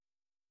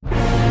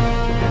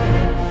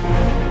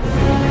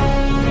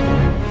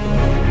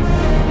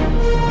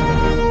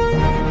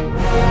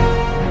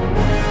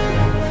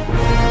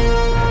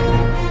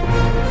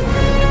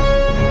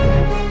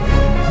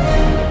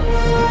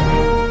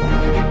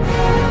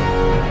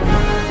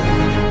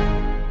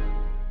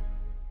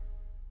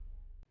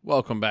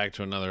Welcome back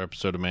to another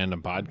episode of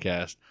Mandem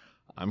Podcast.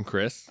 I'm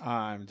Chris.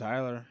 I'm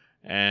Tyler.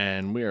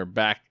 And we are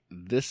back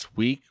this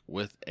week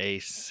with a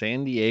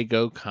San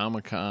Diego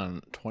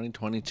Comic-Con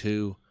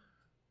 2022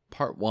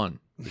 Part 1,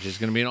 which is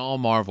going to be an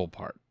all-Marvel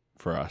part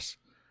for us.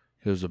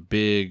 It was a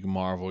big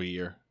Marvel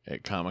year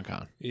at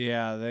Comic-Con.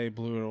 Yeah, they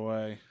blew it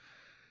away.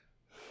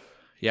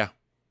 Yeah.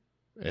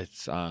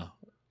 It's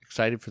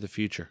excited for the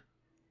future.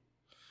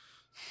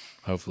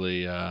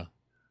 Hopefully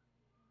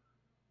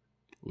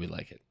we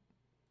like it.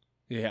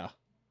 Yeah.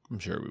 I'm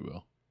sure we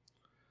will.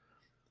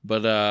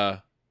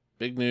 But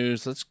big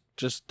news. Let's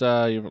just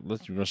you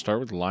want to start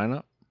with the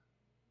lineup.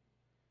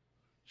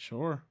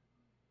 Sure.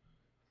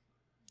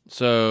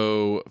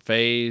 So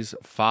Phase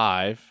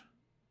 5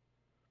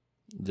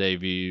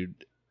 debuted.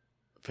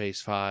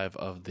 Phase 5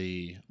 of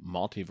the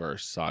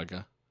Multiverse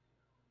Saga,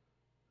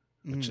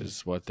 which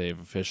is what they've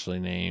officially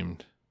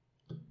named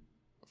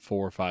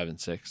 4, 5, and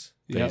 6.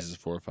 Phases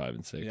 4, 5,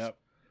 and 6. Yep.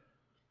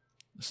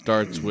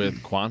 Starts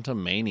with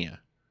Quantum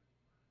Mania,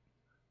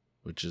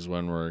 which is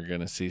when we're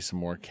going to see some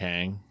more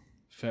Kang.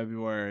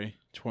 February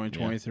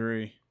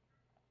 2023.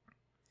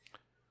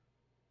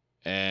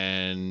 Yeah.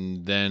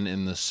 And then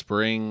in the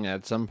spring,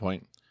 at some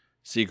point,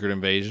 Secret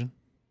Invasion,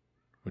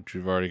 which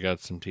we've already got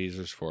some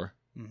teasers for.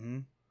 Mm-hmm.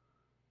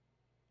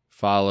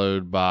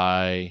 Followed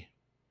by,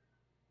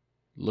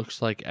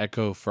 looks like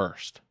Echo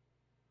first.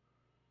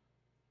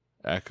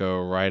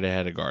 Echo right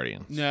ahead of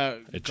Guardians.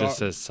 No. It just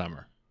says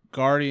summer.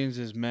 Guardians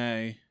is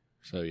May.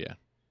 So, yeah.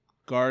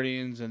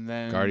 Guardians and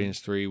then...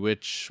 Guardians 3,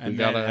 which we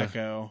got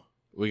Echo.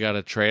 We got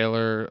a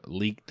trailer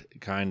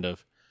leaked, kind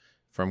of,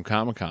 from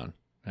Comic-Con.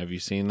 Have you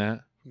seen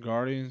that?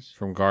 Guardians?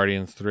 From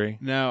Guardians 3?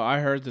 No, I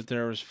heard that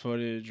there was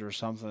footage or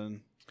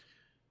something.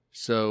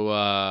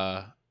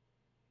 So,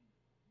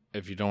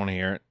 if you don't want to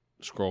hear it,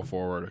 scroll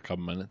forward a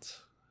couple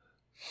minutes.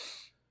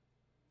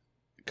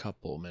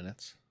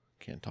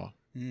 Can't talk.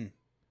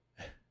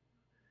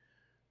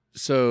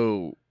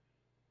 So,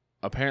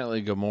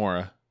 apparently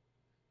Gamora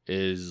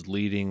is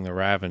leading the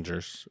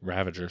Ravagers.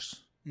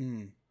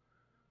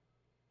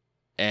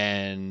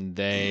 And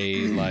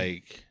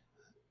they,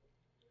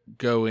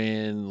 go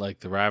in,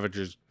 the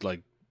Ravagers,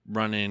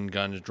 run in,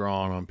 guns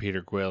drawn on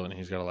Peter Quill, and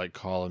he's got to,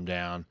 call him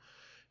down.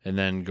 And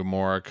then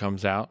Gamora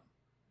comes out,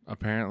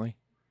 apparently.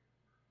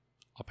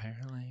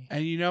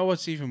 And you know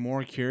what's even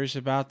more curious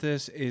about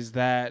this is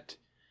that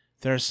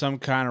there's some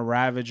kind of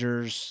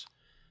Ravagers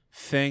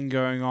thing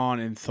going on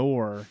in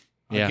Thor.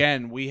 Yeah.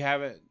 Again,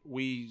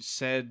 we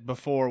said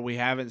before we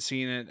haven't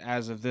seen it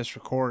as of this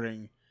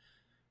recording,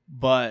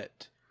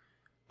 but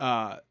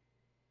so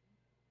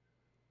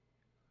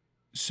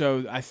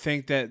I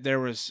think that there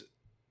was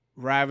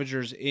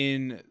Ravagers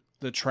in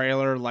the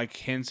trailer,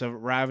 hints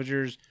of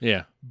Ravagers.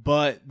 Yeah.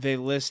 But they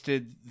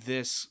listed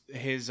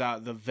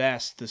the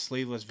vest, the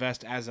sleeveless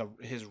vest, as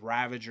his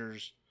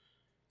Ravagers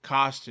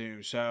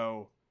costume.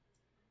 So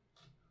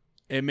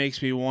it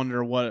makes me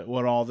wonder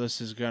what all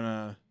this is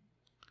gonna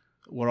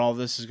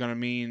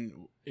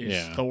mean.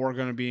 Is Thor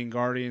gonna be in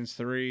Guardians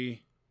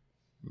 3?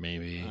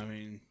 Maybe. I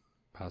mean,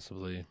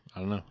 possibly. I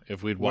don't know.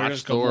 If we'd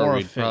watched Thor,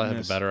 we'd probably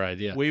have a better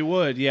idea. We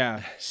would,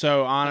 yeah.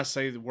 So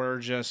honestly,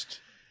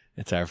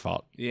 it's our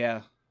fault.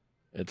 Yeah.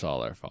 It's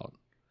all our fault.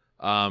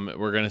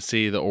 We're gonna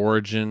see the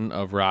origin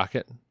of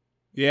Rocket.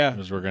 Yeah.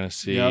 Because we're gonna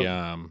see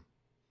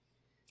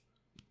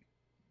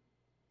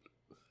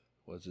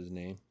what's his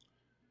name?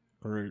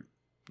 Groot.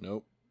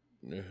 Nope.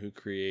 Who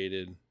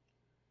created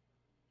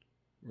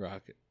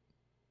Rocket?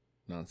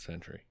 Not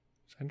Sentry.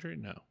 Sentry?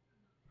 No.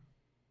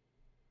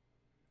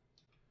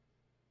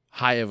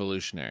 High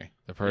Evolutionary.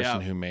 The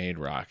person who made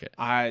Rocket.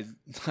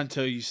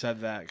 Until you said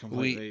that,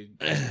 completely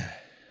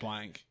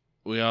blank.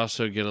 We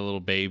also get a little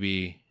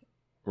baby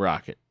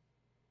Rocket.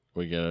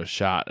 We get a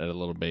shot at a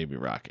little baby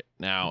Rocket.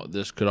 Now,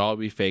 this could all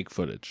be fake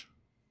footage.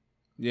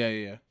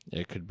 Yeah.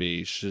 It could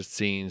be just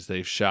scenes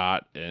they've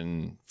shot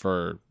and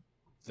for...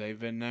 They've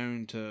been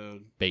known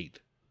to...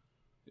 bait.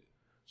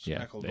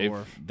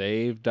 Dwarf.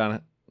 They've done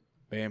it.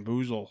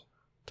 Bamboozle.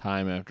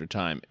 Time after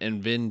time.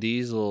 And Vin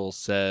Diesel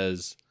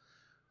says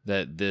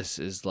that this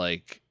is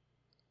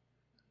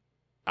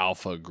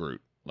Alpha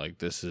Groot.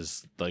 This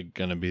is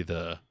going to be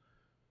the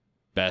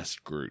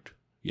best Groot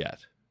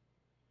yet.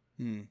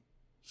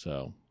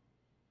 So,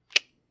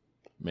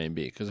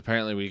 maybe. Because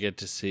apparently we get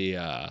to see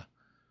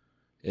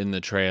in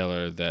the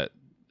trailer that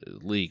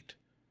leaked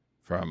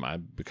from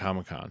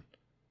Comic-Con,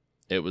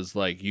 it was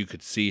you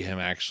could see him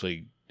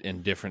actually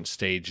in different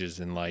stages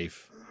in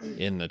life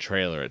in the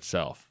trailer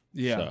itself.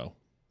 Yeah. So.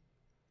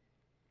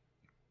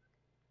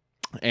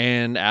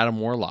 And Adam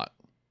Warlock.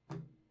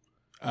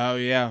 Oh,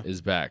 yeah.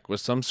 Is back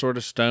with some sort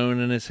of stone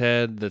in his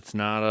head that's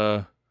not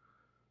a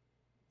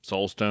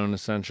soul stone,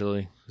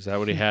 essentially. Is that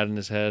what he had in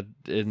his head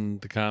in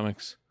the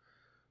comics?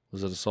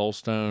 Was it a soul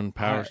stone?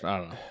 Power stone? I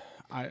don't know.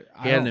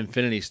 He had an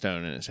infinity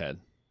stone in his head.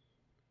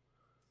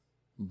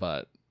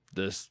 But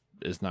this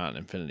is not an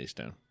infinity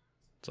stone.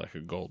 It's like a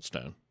gold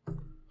stone.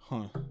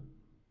 Huh.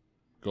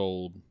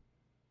 Gold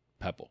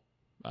pebble.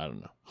 I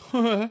don't know.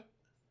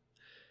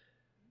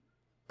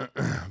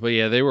 But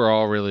yeah, they were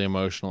all really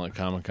emotional at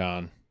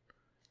Comic-Con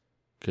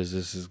because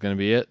this is going to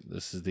be it.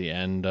 This is the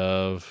end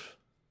of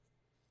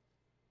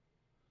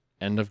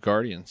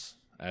Guardians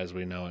as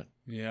we know it.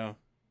 Yeah.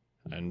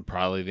 And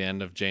probably the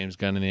end of James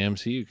Gunn in the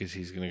MCU because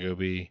he's going to go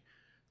be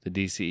the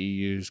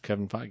DCEU's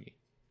Kevin Feige.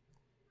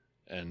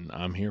 And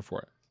I'm here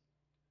for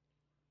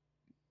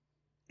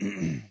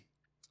it.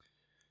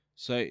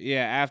 So,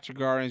 yeah, after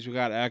Guardians, we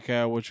got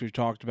Echo, which we've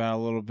talked about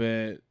a little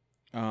bit.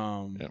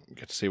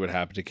 Get to see what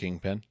happened to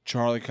Kingpin.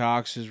 Charlie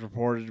Cox is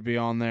reported to be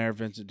on there.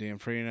 Vincent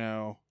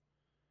D'Onofrio.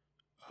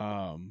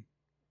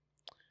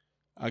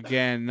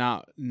 Again,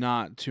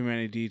 not too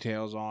many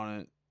details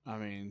on it. I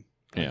mean,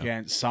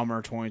 again,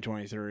 summer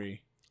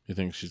 2023. You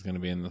think she's going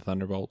to be in the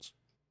Thunderbolts?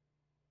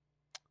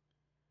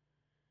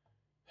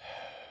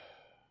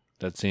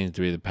 That seems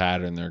to be the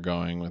pattern they're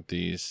going with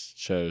these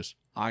shows.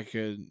 I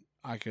could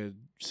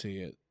see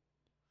it.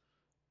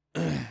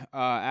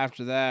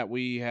 After that,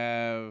 we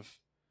have.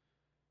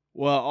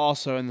 Well,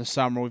 also in the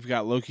summer, we've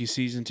got Loki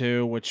Season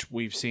 2, which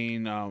we've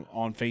seen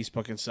on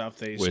Facebook and stuff.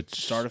 They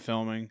started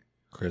filming.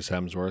 Chris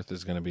Hemsworth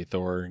is going to be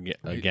Thor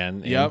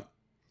again. Yep.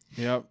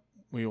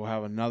 We will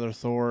have another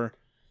Thor.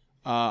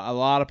 A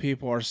lot of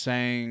people are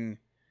saying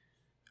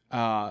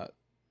to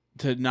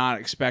not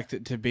expect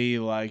it to be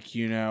like,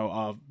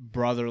 a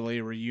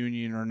brotherly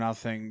reunion or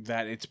nothing,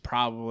 that it's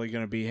probably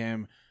going to be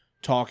him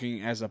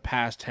talking as a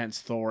past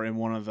tense Thor in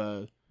one of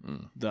the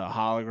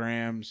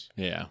holograms.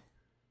 Yeah.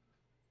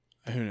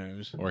 Who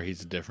knows? Or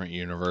he's a different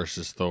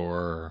universe's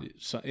Thor.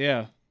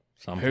 Yeah.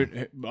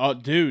 Something.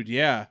 Dude,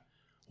 yeah.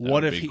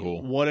 What if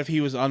cool. What if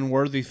he was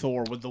unworthy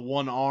Thor with the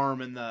one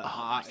arm and the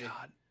my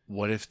God.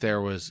 What if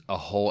there was a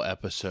whole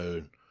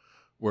episode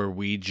where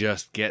we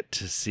just get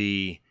to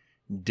see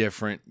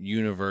different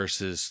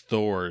universes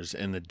Thors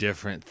and the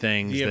different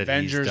things the that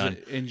Avengers he's done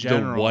in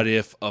general? The what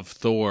if of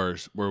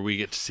Thors, where we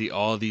get to see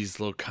all these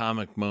little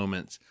comic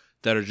moments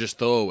that are just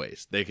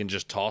throwaways. They can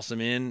just toss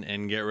them in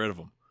and get rid of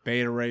them.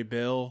 Beta Ray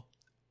Bill.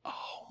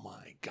 Oh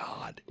my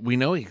God. We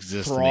know he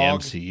exists Frog. in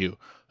the MCU.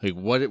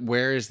 Like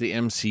where is the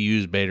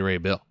MCU's Beta Ray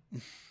Bill?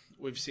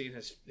 We've seen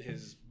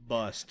his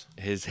bust.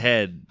 His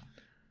head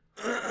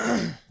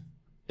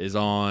is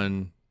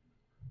on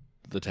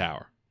the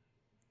tower.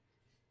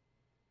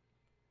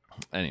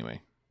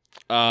 Anyway.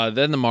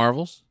 Then the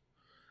Marvels.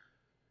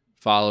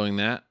 Following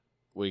that,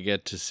 we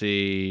get to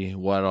see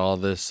what all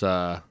this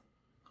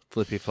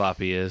flippy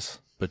floppy is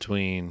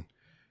between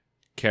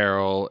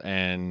Carol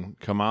and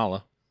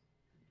Kamala.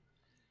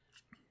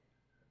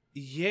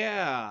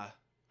 Yeah.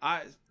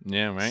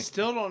 Yeah, right?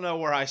 Still don't know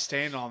where I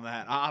stand on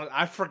that.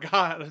 I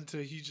forgot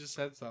until you just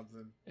said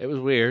something. It was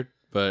weird,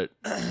 but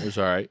it was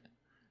all right.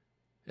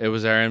 It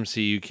was our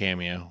MCU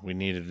cameo. We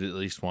needed at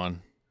least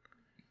one.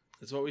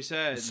 That's what we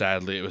said.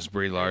 Sadly, it was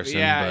Brie Larson.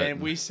 Yeah, but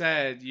and we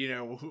said,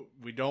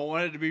 we don't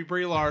want it to be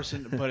Brie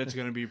Larson, but it's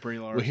going to be Brie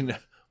Larson.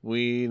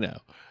 We know.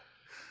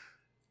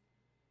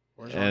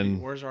 Where's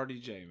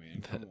RDJ,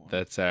 man? Come on.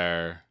 That's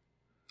our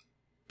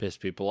piss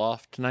people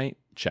off tonight.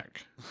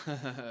 Check.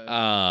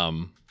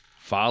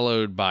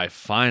 Followed by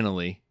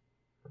finally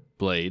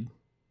Blade,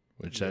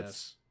 which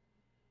that's.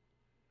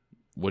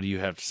 What do you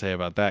have to say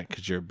about that?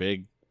 Because you're a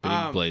big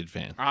Blade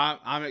fan.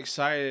 I'm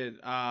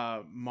excited.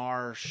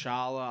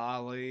 Marshala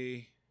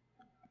Ali,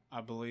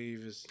 I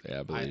believe is. Yeah,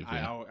 I believe.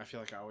 I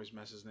feel like I always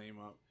mess his name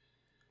up.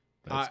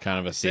 That's kind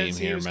of a theme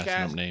here, messing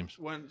up names.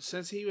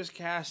 Since he was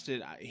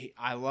casted,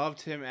 I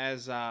loved him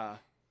as what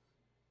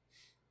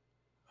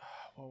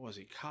was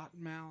he?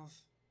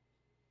 Cottonmouth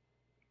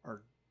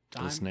or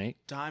the snake?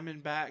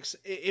 Diamondbacks.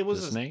 It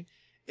was the snake.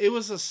 It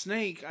was a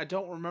snake. I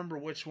don't remember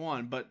which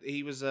one, but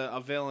he was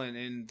a villain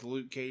in the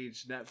Luke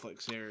Cage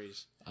Netflix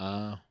series.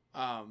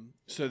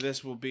 So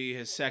this will be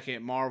his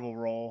second Marvel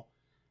role.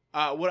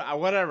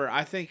 Whatever.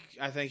 I think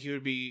he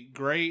would be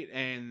great,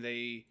 and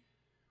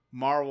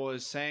Marvel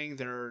is saying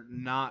they're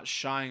not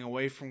shying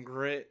away from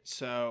grit,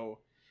 so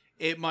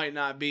it might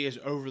not be as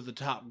over the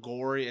top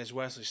gory as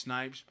Wesley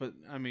Snipes, but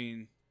I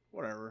mean,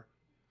 whatever.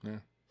 Yeah.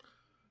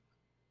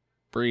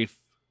 Brief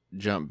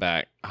jump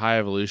back. High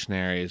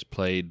Evolutionary is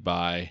played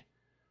by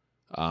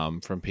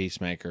from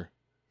Peacemaker,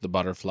 the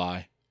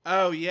Butterfly.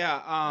 Oh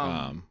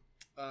yeah.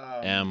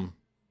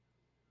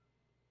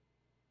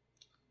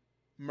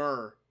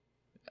 Murr.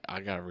 I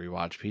gotta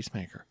rewatch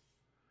Peacemaker.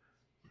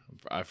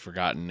 I've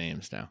forgotten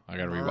names now. I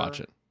gotta rewatch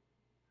it.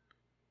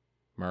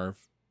 Merv.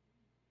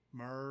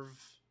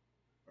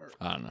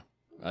 I don't know.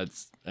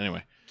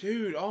 Anyway.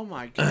 Dude, oh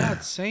my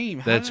God,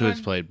 same. That's who it's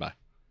played by.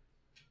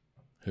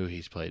 Who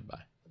he's played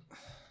by.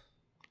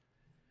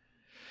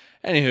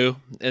 Anywho,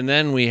 and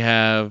then we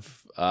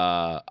have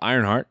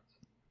Ironheart,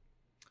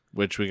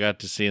 which we got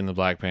to see in the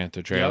Black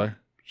Panther trailer.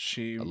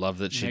 Yep. I love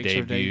that she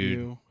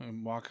debuted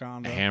in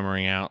Wakanda,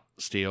 hammering out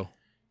steel.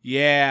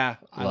 Yeah,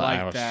 I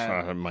like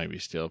that. It might be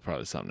steel,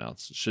 probably something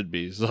else. It should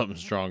be something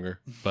stronger,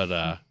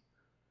 but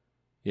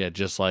yeah,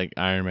 just like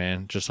Iron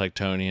Man, just like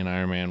Tony in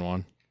Iron Man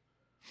 1.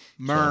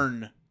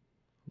 Myrn.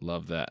 So,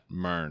 love that.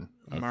 Myrn.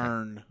 Okay.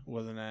 Myrn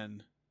with an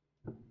N.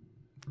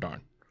 Darn.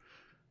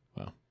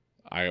 Well,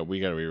 We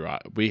gotta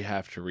rewatch. We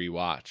have to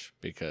rewatch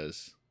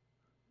because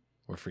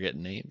we're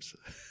forgetting names.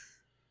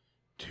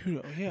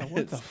 Dude, yeah,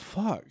 what the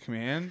fuck,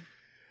 man?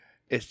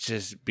 It's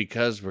just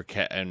because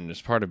and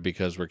it's part of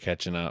because we're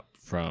catching up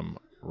from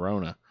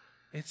Rona.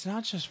 It's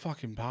not just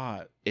fucking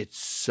pot. It's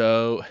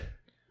so.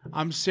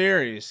 I'm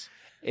serious.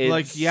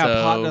 It's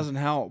pot doesn't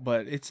help,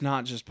 but it's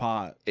not just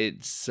pot.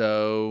 It's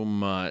so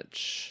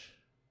much.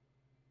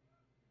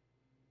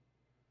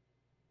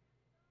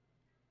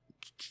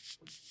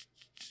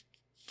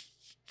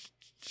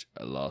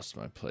 I lost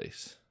my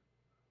place.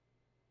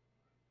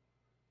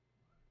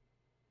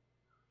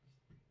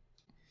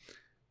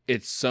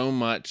 It's so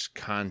much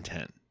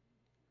content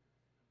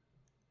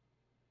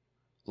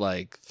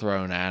like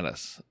thrown at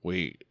us.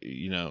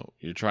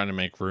 You're trying to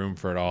make room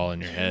for it all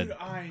in your head.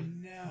 I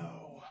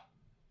know.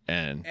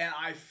 And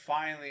I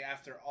finally,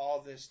 after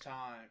all this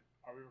time,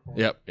 are we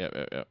recording? Yep.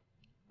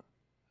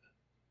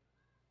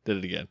 Did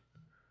it again.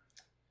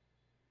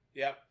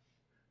 Yep.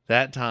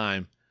 That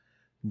time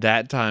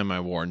I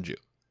warned you.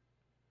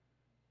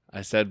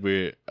 I said,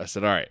 all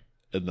right.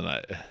 And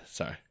then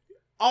sorry.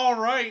 All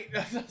right.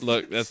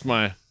 Look, that's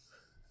my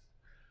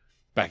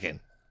back in.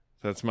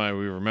 We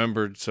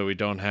remembered so we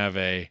don't have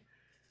a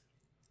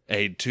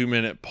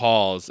 2-minute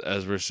pause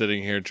as we're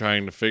sitting here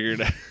trying to figure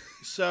it out.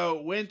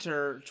 So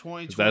winter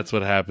 2020. That's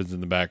what happens in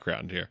the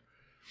background here.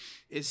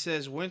 It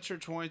says winter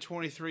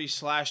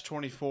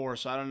 2023/24.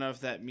 So I don't know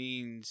if that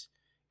means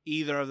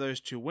either of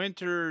those two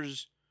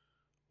winters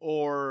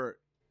or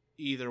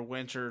either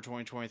winter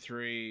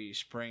 2023,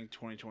 spring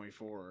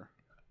 2024.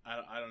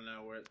 I don't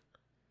know where.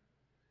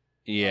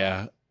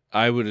 Yeah,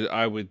 I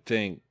would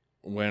think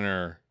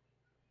winter,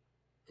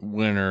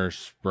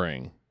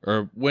 spring,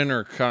 or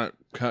winter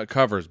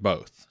covers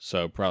both.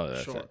 So probably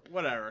that's it.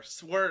 Whatever.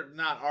 We're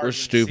not. We're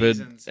stupid,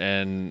 seasons.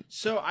 and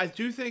so I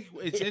do think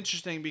it's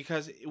interesting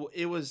because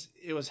it was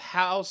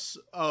House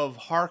of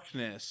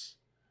Harkness.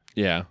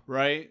 Yeah.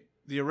 Right.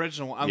 The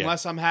original,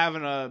 unless I'm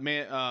having a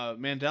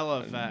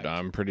Mandela effect.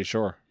 I'm pretty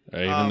sure,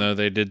 even though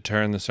they did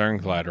turn the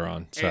CERN collider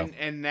on. So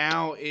and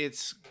now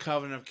it's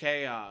Covenant of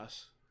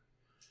Chaos.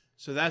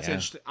 So that's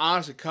interesting.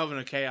 Honestly,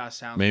 Covenant of Chaos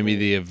sounds. Maybe cool.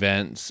 the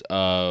events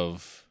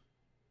of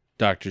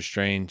Doctor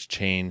Strange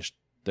changed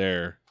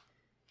their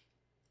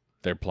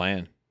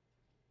plan.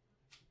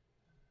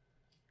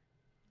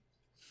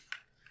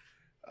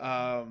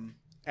 And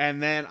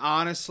then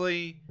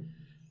honestly,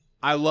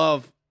 I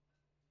love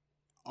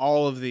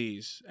all of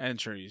these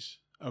entries.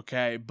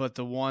 Okay, but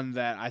the one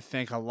that I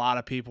think a lot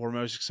of people were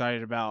most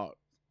excited about,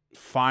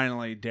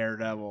 finally,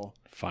 Daredevil.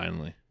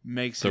 Finally,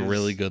 makes a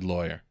really good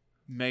lawyer.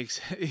 Makes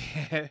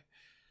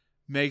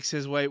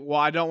his way. Well,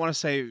 I don't want to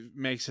say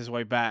makes his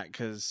way back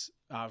because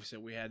obviously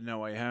we had No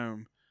Way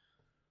Home.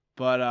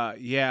 But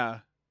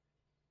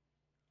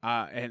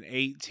an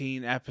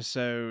 18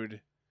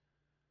 episode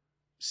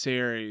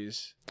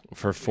series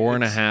for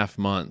 4.5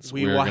 months.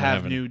 We will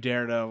have new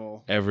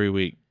Daredevil every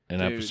week. An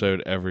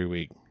episode every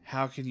week.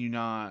 How can you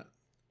not?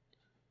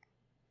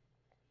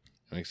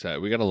 I'm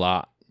excited. We got a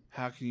lot.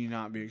 How can you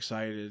not be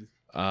excited?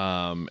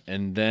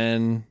 And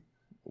then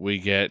we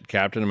get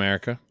Captain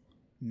America.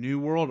 New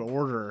World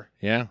Order.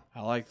 Yeah.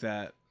 I like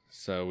that.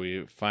 So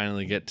we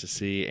finally get to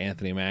see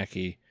Anthony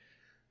Mackie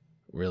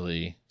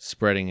really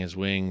spreading his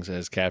wings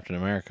as Captain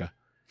America.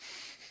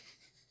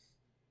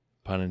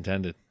 Pun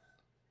intended.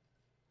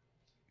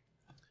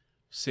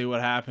 See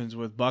what happens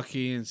with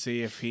Bucky and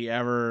see if he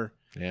ever...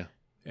 Yeah.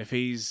 If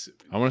he's...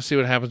 I want to see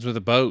what happens with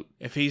the boat.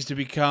 If he's to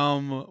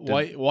become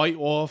White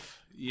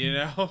Wolf, you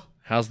know?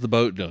 How's the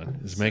boat doing?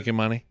 Is it making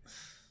money?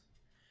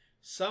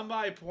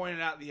 Somebody pointed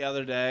out the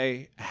other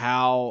day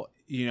how,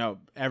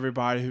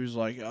 everybody who's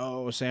like,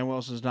 oh, Sam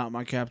Wilson's not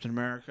my Captain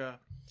America.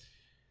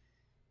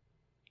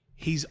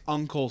 He's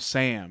Uncle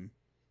Sam.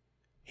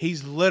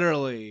 He's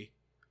literally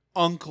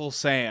Uncle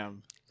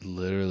Sam.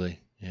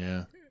 Literally,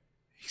 yeah.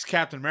 He's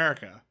Captain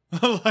America.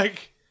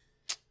 Like,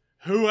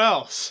 who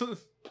else?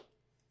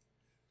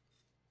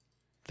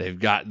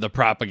 The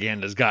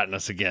propaganda's gotten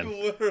us again.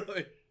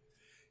 Literally.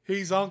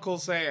 He's Uncle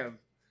Sam.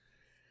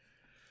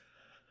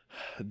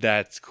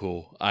 That's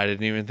cool. I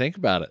didn't even think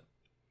about it.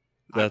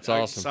 That's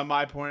awesome.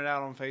 Somebody pointed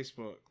out on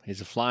Facebook.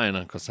 He's a flying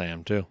Uncle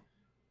Sam, too.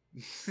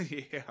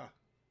 Yeah.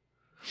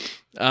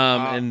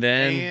 And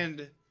then...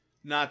 And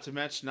not to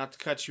mention, not to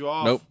cut you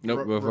off. Nope.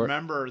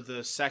 Remember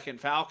the second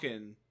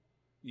Falcon,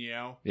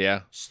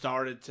 Yeah.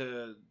 started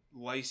to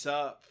lace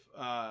up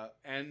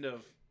end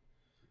of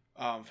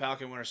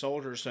Falcon Winter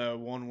Soldier, so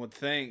one would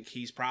think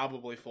he's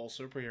probably full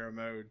superhero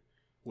mode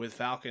with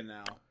Falcon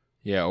now.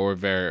 Yeah, or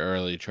very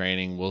early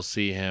training. We'll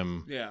see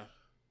him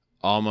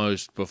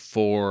almost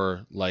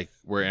before,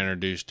 we're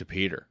introduced to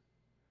Peter.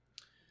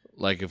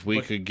 If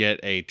we could get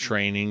a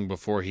training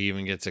before he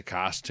even gets a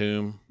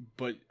costume.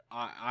 But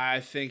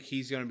I think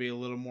he's going to be a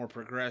little more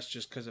progressed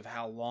just because of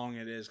how long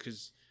it is.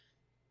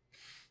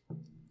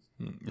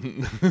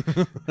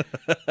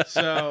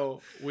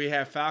 So we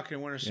have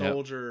Falcon Winter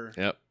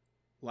Soldier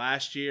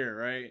last year,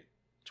 right?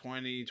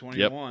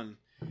 2021.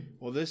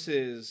 Well, this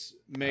is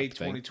May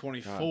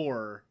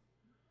 2024.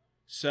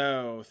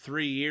 So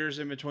 3 years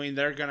in between,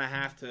 they're gonna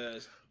have to.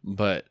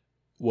 But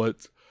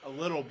what's A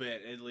little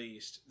bit, at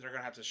least. They're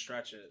gonna have to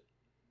stretch it.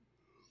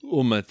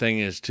 well, my thing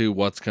is too,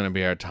 what's going to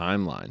be our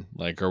timeline?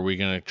 Like, are we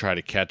going to try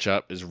to catch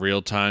up? Is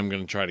real time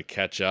going to try to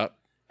catch up?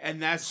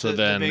 And that's So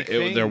the big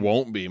thing, there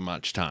won't be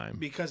much time.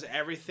 because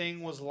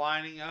everything was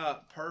lining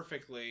up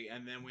perfectly,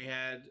 and then we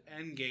had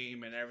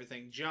Endgame, and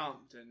everything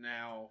jumped, and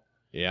now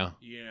Yeah.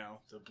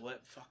 the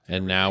blip fucked.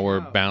 And now we're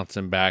everything up.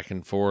 bouncing back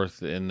and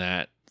forth in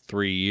that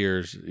 3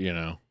 years,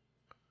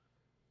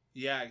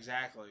 Yeah,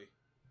 exactly.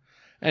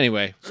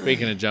 Anyway,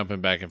 speaking of jumping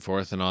back and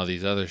forth and all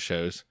these other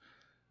shows,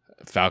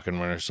 Falcon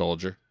Winter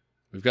Soldier,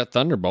 we've got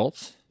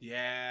Thunderbolts,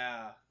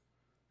 Yeah.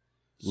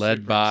 led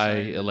Super by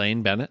excited.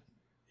 Elaine Bennett.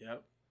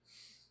 Yep.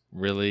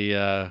 Really,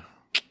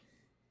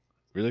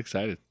 really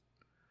excited.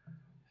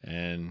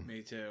 And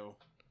Me too.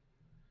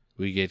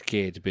 we get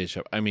Kate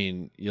Bishop. I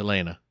mean,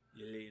 Yelena.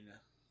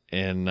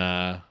 In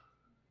the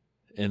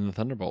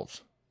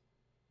Thunderbolts.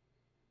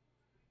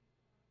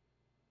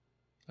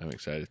 I'm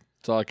excited.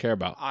 That's all I care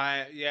about.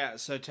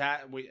 So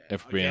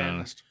If we're being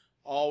honest.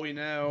 all we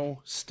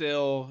know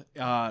still,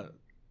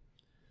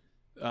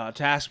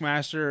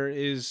 Taskmaster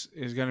is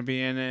going to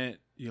be in it.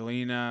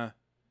 Yelena.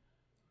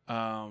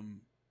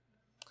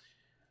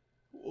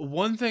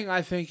 One thing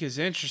I think is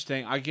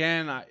interesting.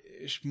 Again,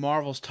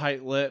 Marvel's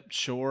tight-lipped,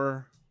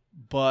 sure,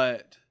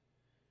 but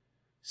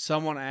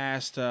someone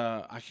asked.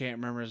 I can't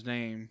remember his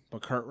name,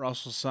 but Kurt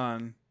Russell's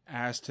son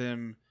asked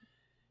him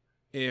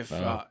if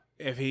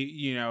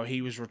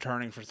he was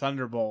returning for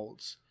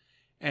Thunderbolts,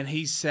 and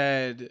he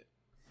said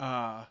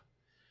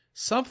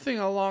something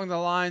along the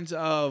lines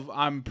of,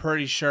 "I'm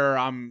pretty sure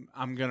I'm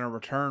gonna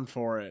return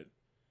for it."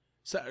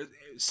 So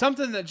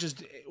something that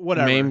just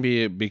whatever.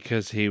 Maybe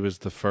because he was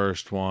the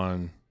first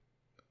one.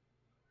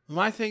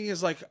 My thing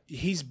is, like,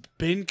 he's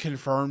been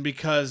confirmed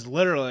because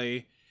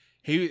literally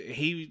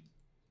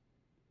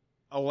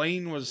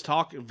Elaine was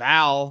talking,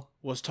 Val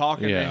was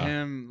talking to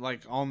him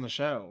like on the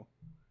show.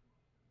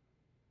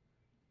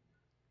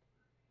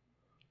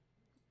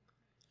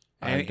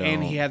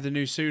 And he had the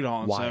new suit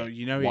on, so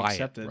he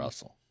accepted.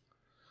 Russell.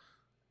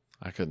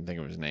 I couldn't think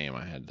of his name.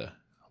 I had to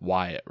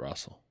Wyatt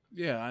Russell.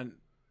 Yeah, I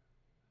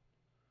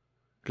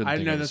Couldn't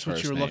think know of that's his what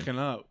first you were name. looking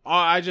up. Oh,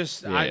 I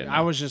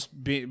no. was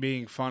just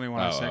being funny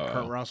when I said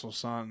Kurt Russell's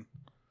son.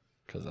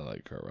 Because I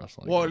like Kurt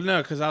Russell. Well,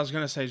 no, because I was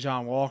gonna say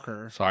John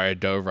Walker. Sorry, I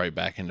dove right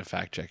back into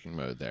fact checking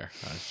mode there.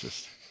 I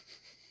was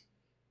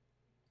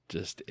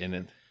just in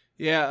it.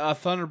 Yeah,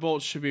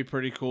 Thunderbolts should be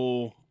pretty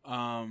cool.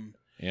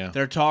 Yeah,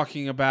 they're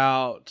talking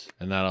about,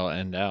 and that'll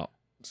end out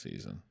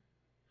season.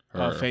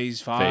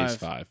 Phase 5. Phase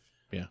 5.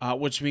 Yeah,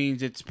 which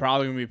means it's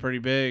probably gonna be pretty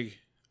big.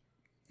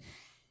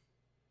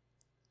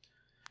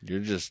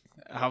 You're just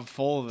I'm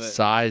full of it.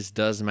 Size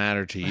does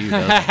matter to you,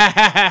 doesn't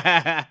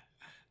it?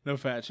 No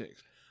fat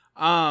chicks.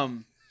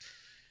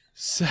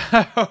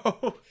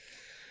 So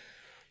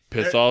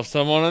piss off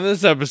someone on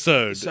this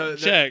episode. So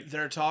check.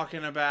 They're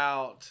talking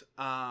about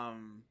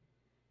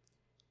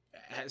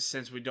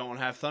since we don't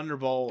have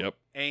Thunderbolt,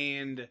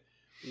 and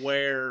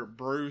where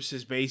Bruce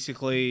is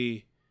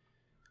basically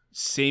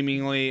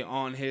seemingly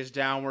on his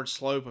downward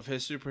slope of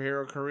his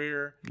superhero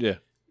career. Yeah.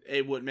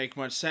 It wouldn't make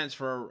much sense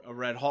for a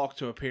Red Hawk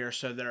to appear,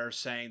 so they're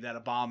saying that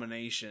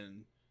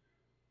Abomination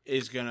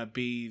is going to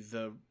be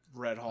the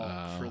Red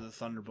Hawk for the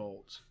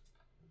Thunderbolts.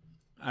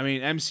 I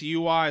mean,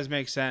 MCU-wise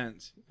makes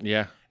sense.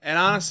 Yeah. And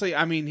honestly,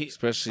 I mean,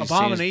 especially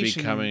Abomination seems to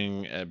be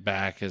coming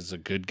back as a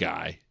good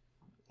guy.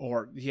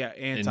 Or,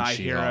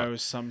 anti-hero,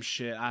 some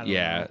shit. I don't know.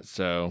 Yeah,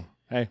 so,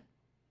 hey.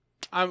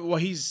 Well,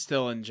 he's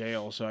still in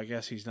jail, so I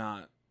guess he's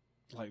not,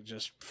 like,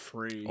 just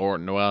free. Or,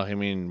 well, I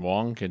mean,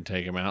 Wong can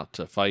take him out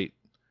to fight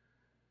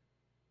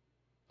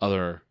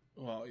other...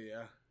 Well,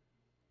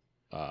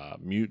 yeah.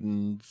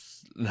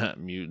 Mutants, not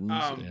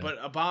mutants. But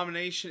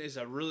Abomination is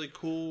a really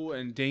cool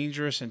and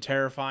dangerous and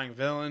terrifying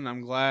villain.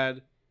 I'm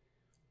glad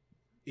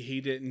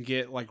he didn't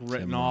get like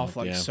written off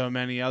like so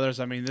many others.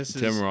 I mean,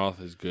 Tim Roth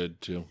is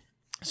good too.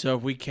 So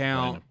if we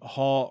count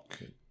Hulk,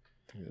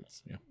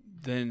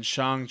 then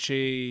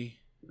Shang-Chi,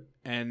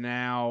 and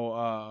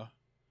now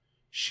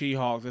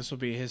She-Hulk, this will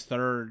be his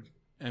third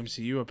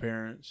MCU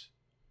appearance.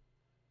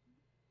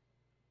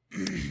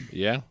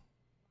 Yeah.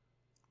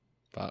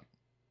 But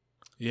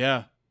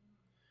yeah.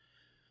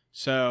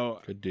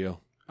 So good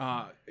deal.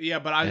 Yeah,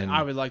 but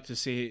I would like to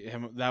see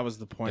him. That was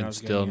the point I was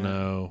still getting at.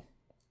 no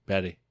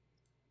Betty.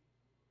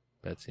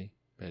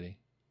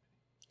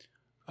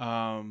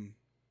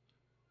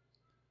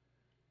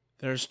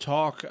 There's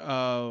talk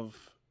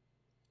of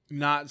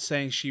not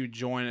saying she would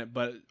join it,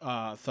 but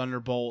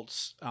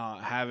Thunderbolts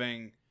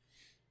having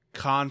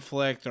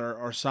conflict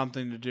or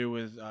something to do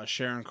with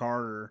Sharon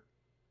Carter.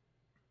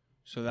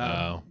 So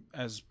that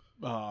as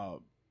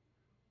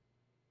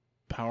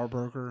power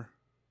broker.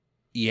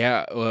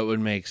 Yeah, well, it would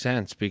make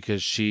sense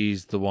because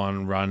she's the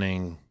one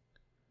running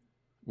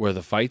where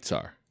the fights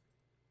are.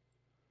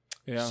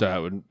 Yeah.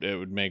 So it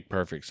would make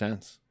perfect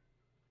sense.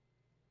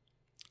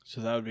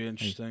 So that would be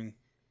interesting.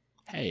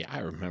 Hey, I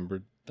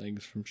remembered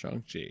things from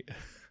Shang-Chi.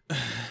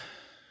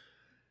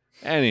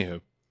 Anywho,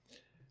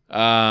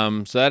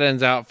 So that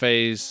ends out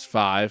Phase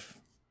 5,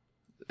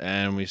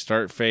 and we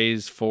start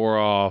Phase 4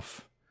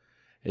 off.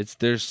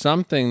 There's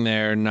something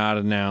there not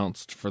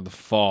announced for the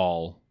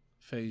fall.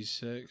 Phase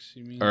 6,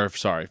 you mean?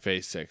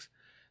 Phase 6.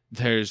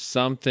 There's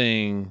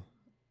something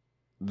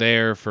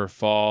there for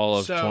fall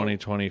of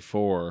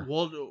 2024.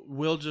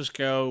 We'll just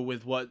go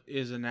with what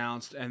is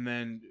announced, and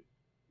then,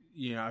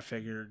 I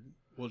figured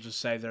we'll just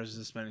say there's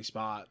this many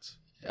spots.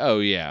 Oh,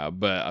 yeah,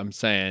 but I'm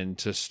saying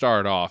to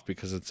start off,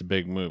 because it's a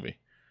big movie.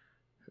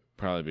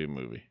 Probably be a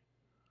movie.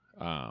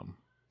 I'm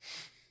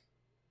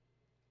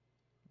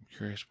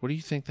curious, what do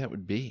you think that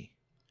would be?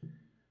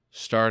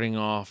 Starting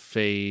off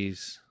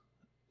Phase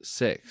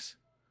 6.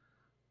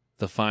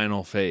 The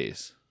final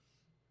phase.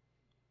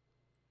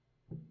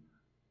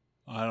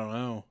 I don't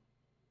know.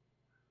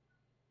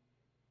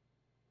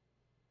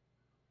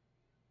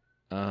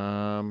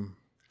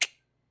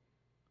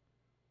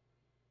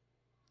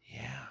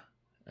 Yeah.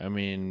 I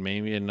mean,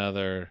 maybe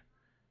another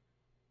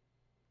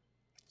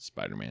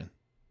Spider-Man.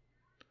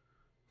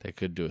 They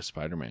could do a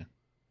Spider-Man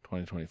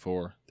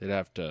 2024. They'd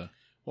have to.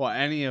 Well,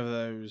 any of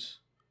those.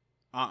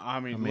 I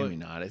mean, maybe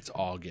not. It's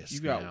August.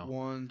 You got now.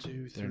 1,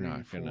 2, 3,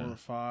 not 4, gonna...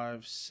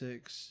 5,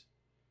 6,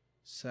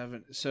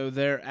 7. So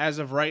there, as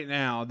of right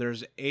now,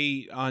 there's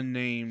 8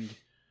 unnamed.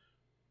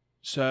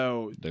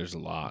 So there's a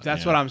lot.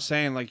 That's what I'm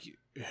saying. Like,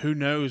 who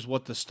knows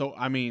what the story?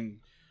 I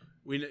mean,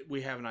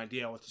 we have an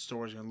idea what the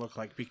story's going to look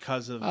like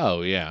because of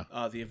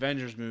the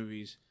Avengers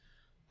movies.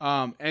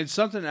 And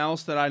something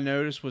else that I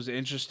noticed was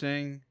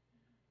interesting.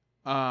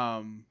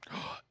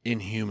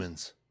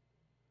 Inhumans.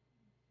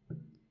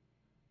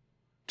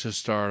 To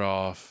start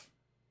off.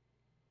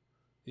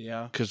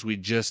 Yeah. Because we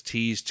just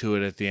teased to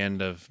it at the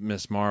end of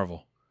Miss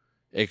Marvel.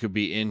 It could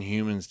be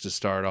Inhumans to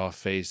start off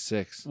Phase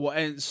 6. Well,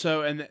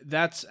 and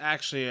that's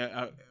actually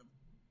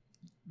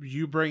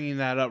you bringing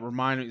that up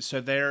reminded me.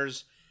 So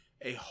there's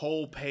a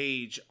whole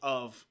page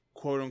of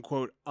quote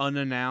unquote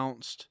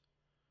unannounced,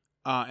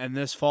 and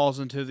this falls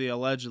into the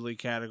allegedly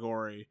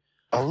category.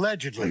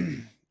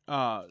 Allegedly,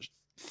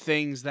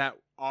 things that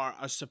are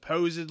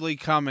supposedly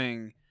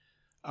coming,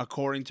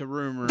 according to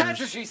rumors. That's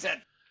what she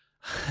said.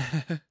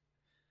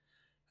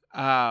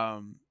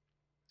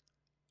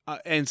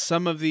 And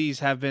some of these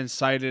have been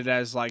cited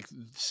as like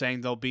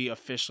saying they'll be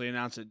officially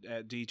announced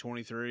at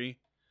D23.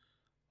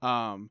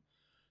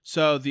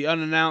 So the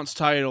unannounced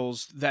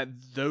titles that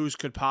those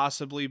could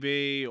possibly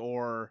be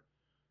or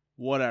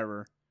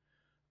whatever.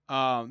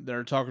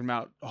 They're talking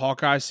about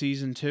Hawkeye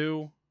season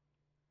 2.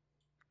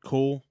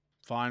 Cool,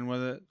 fine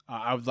with it.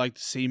 I would like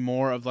to see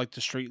more of like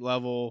the street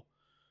level.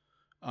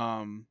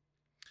 Moon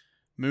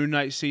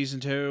Knight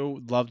season 2.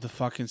 Would love to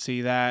fucking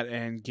see that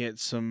and get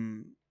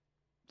some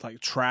like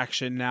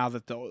traction now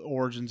that the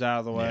origin's out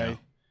of the way.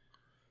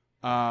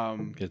 Yeah.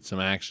 Get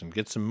some action.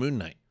 Get some Moon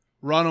Knight.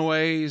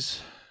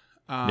 Runaways.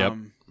 Yep.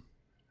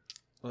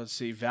 Let's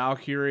see.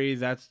 Valkyrie.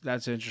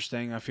 That's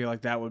interesting. I feel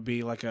like that would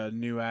be like a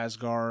new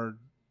Asgard.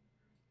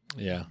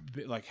 Yeah.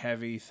 Like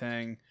heavy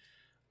thing.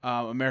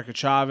 America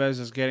Chavez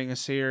is getting a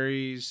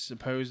series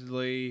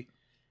supposedly.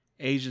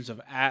 Agents of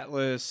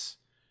Atlas.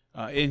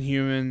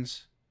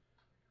 Inhumans.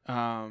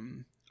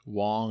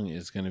 Wong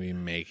is going to be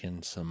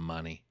making some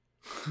money.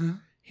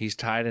 He's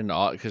tied into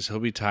all because he'll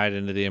be tied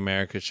into the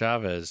America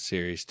Chavez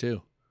series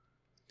too.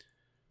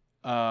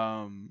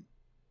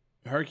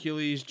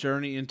 Hercules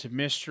Journey into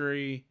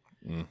Mystery,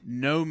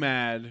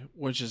 Nomad,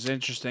 which is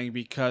interesting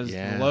because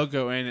the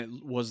logo in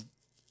it was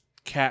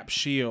Cap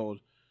Shield.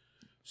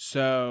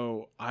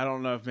 So I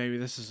don't know if maybe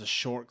this is a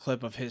short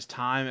clip of his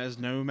time as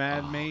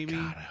Nomad. Maybe.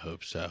 God, I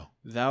hope so.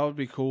 That would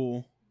be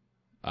cool.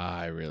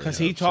 I really because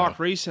he talked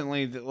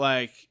recently that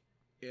like.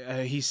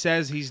 He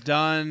says he's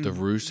done. The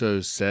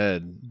Russos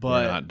said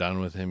we're not done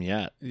with him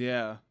yet.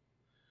 Yeah.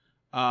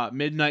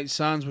 Midnight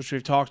Suns, which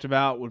we've talked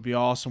about, would be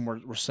awesome.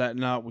 We're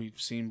setting up. We've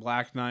seen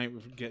Black Knight. We're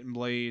getting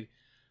Blade.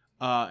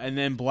 And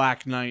then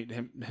Black Knight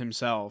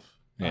himself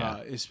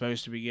is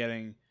supposed to be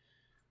getting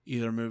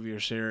either movie or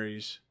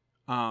series.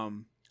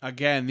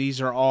 Again,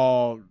 these are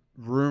all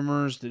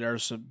rumors that are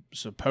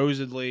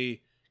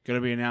supposedly going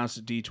to be announced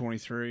at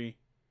D23.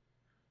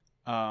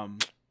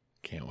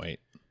 Can't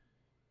wait.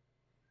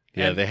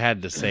 Yeah, they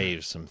had to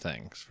save some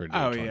things for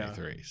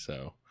D23,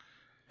 so.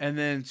 And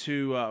then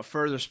to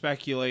further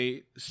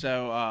speculate,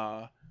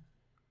 so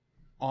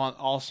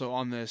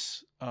on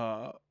this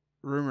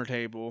rumor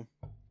table,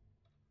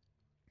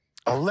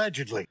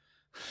 allegedly,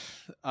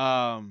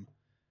 Tobey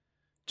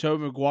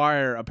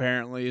Maguire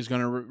apparently is going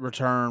to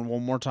return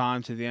one more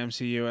time to the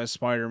MCU as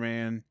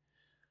Spider-Man,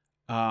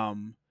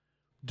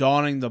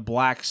 donning the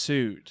black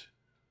suit,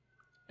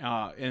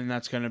 and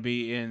that's going to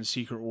be in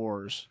Secret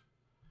Wars.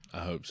 I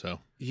hope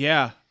so.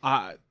 Yeah,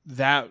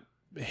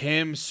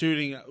 him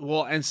suiting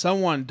and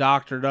someone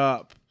doctored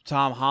up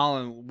Tom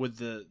Holland with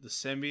the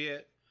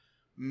symbiote,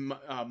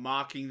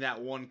 mocking that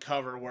one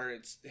cover where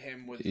it's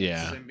him with the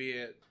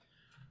symbiote.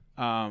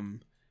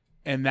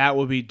 And that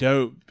would be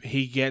dope.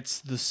 He gets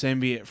the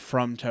symbiote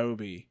from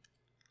Toby.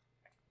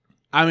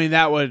 I mean,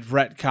 that would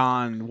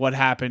retcon what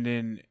happened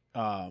in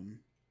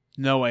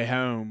No Way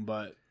Home,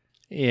 but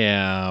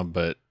Yeah,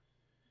 but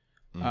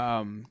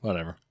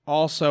whatever.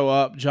 Also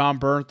up, John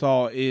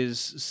Bernthal is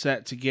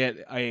set to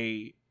get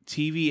a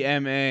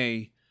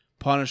TVMA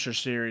Punisher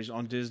series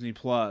on Disney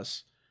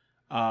Plus.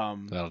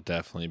 That'll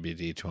definitely be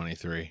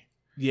D23.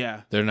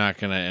 Yeah. They're not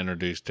going to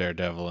introduce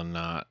Daredevil and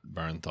not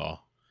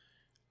Bernthal.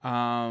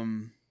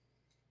 Daredevil,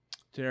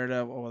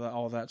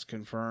 all that's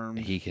confirmed.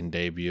 He can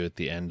debut at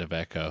the end of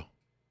Echo.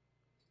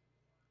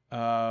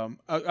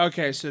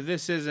 Okay, so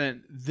this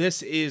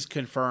is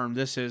confirmed.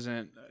 This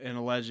isn't an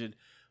alleged.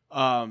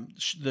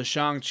 The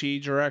Shang-Chi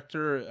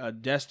director,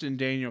 Destin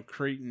Daniel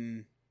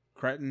Cretton,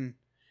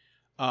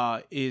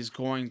 is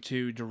going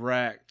to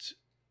direct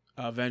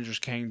Avengers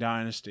Kang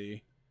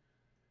Dynasty,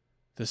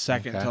 the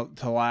second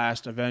to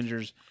last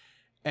Avengers.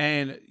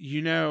 And,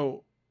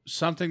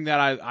 something that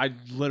I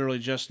literally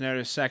just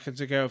noticed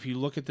seconds ago, if you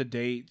look at the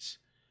dates,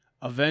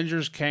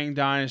 Avengers Kang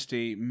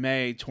Dynasty,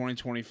 May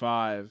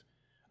 2025,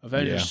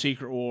 Avengers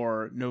Secret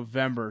War,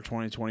 November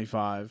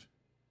 2025.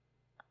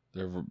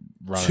 They're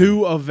running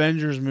 2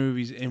 Avengers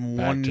movies in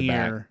back 1 to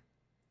year.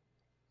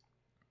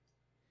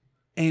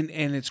 And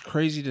it's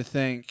crazy to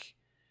think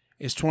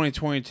it's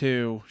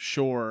 2022,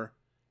 sure.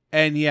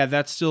 And yeah,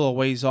 that's still a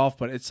ways off,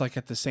 but it's like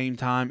at the same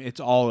time, it's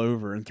all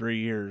over in 3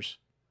 years.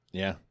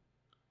 Yeah.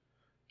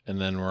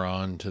 And then we're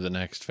on to the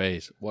next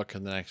phase. What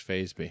can the next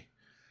phase be?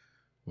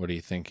 What are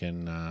you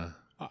thinking? I'm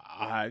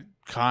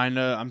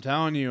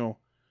telling you.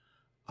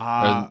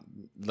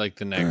 Like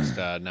the next,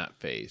 not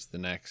phase, the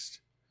next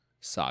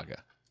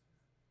saga.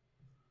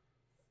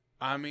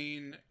 I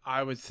mean,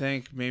 I would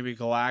think maybe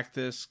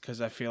Galactus, because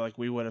I feel like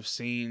we would have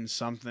seen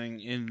something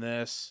in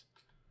this.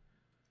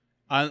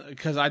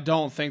 Because I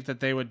don't think that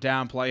they would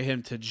downplay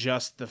him to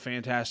just the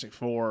Fantastic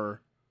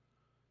Four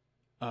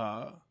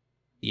villain.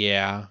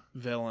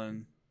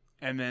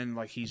 And then,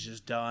 he's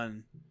just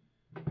done.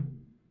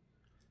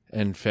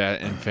 And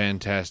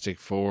Fantastic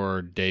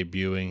Four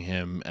debuting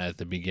him at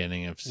the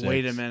beginning of 6.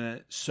 Wait a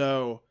minute.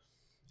 So,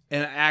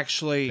 and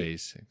actually...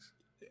 Phase 6.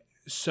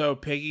 So,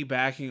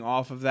 piggybacking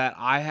off of that,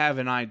 I have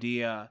an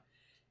idea,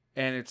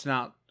 and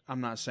I'm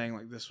not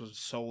saying this was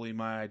solely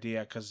my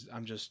idea, because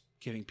I'm just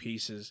getting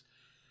pieces.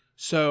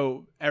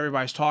 So,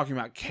 everybody's talking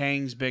about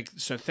Kang's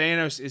so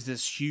Thanos is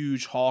this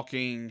huge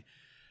hulking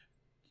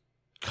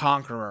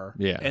conqueror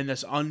in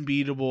this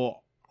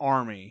unbeatable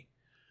army.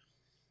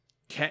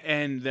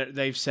 And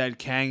they've said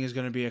Kang is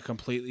going to be a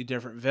completely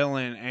different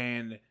villain,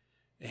 and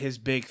his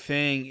big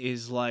thing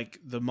is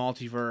the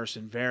multiverse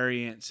and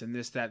variants and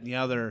this, that, and the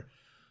other.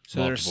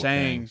 So they're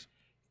saying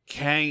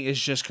Kang is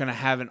just going to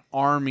have an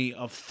army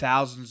of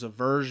thousands of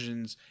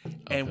versions,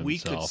 and we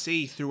could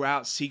see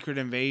throughout Secret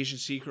Invasion,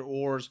 Secret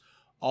Wars,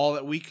 all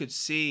that we could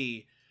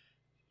see.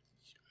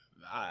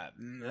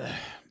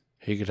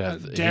 He could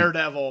have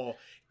Daredevil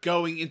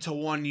going into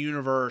one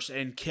universe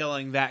and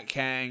killing that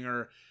Kang,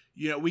 or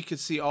we could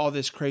see all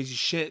this crazy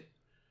shit.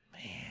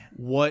 Man,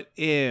 what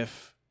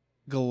if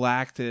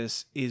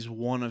Galactus is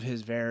one of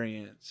his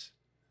variants?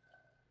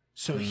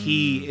 So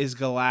he is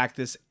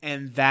Galactus,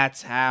 and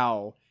that's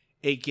how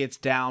it gets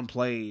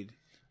downplayed.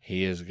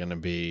 He is going to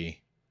be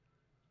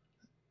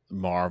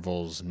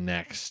Marvel's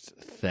next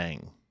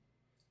thing.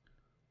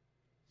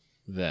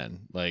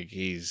 Then,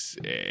 he's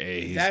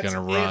going to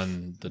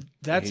run the...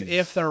 That's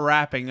if they're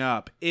wrapping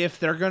up. If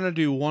they're going to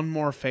do one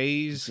more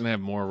phase... He's going to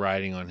have more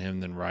writing on him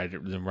than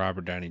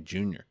Robert Downey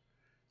Jr.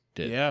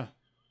 did. Yeah.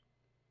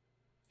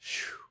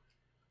 Whew.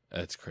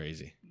 That's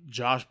crazy.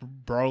 Josh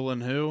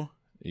Brolin who?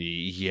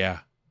 Yeah.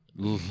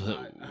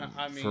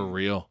 I mean, for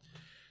real.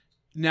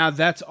 Now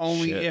that's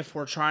only if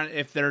we're trying.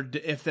 If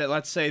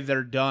let's say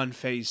they're done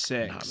phase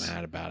 6. I'm not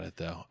mad about it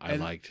though. I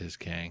liked his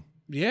Kang.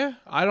 Yeah,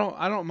 I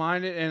don't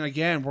mind it. And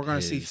again, we're going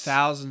to see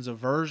thousands of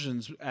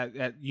versions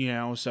at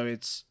so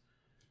it's,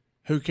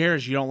 who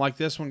cares? You don't like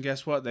this one?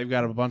 Guess what? They've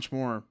got a bunch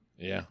more.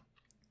 Yeah.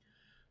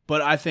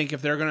 But I think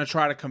if they're going to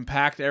try to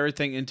compact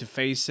everything into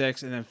phase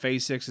 6 and then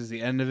phase 6 is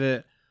the end of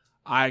it,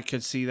 I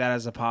could see that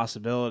as a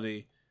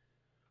possibility.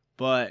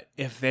 But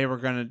if they were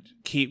going to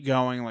keep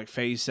going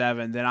phase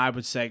 7, then I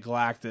would say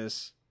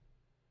Galactus.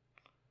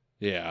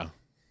 Yeah.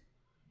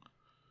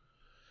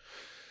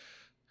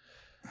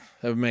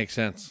 That would make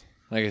sense.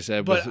 Like I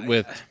said,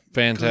 with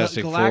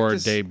Fantastic Four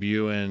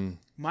debuting.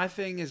 My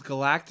thing is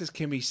Galactus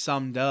can be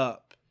summed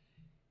up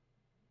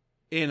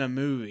in a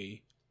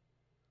movie.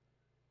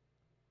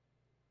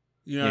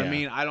 You know what I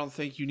mean? I don't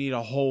think you need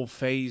a whole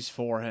phase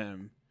for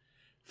him.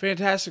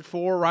 Fantastic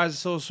Four, Rise of the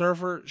Silver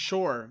Surfer,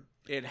 sure.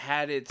 It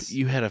had its...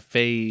 You had a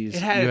phase.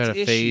 It had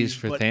its phase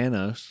for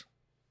Thanos.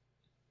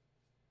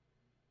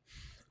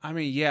 I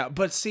mean, yeah,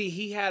 but see,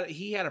 he had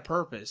a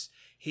purpose.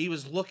 He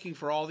was looking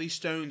for all these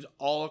stones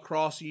all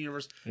across the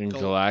universe. And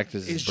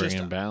Galactus is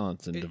bringing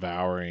balance and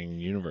devouring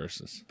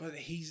universes. But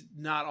he's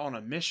not on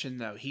a mission,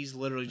 though. He's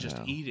literally just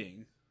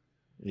eating.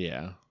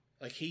 Yeah.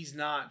 He's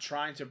not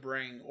trying to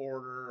bring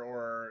order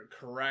or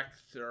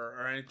correct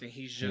or anything.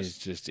 He's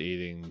just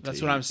eating.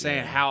 That's what I'm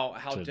saying. How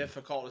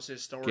difficult is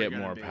his story get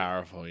more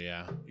powerful,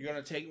 yeah. You're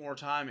going to take more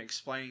time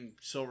explaining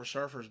Silver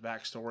Surfer's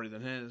backstory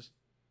than his.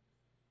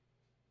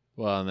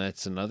 Well, and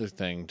that's another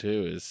thing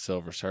too is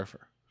Silver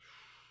Surfer.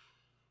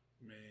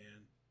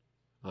 Man,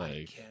 I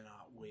Like,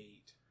 cannot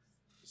wait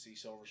to see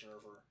Silver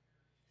Surfer.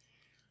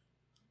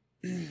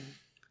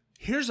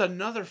 Here's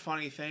another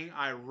funny thing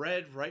I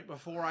read right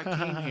before I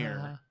came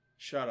here.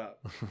 Shut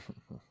up.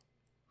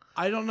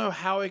 I don't know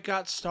how it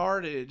got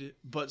started,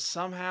 but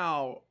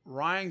somehow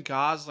Ryan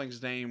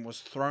Gosling's name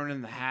was thrown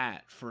in the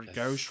hat for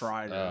Ghost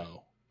Rider.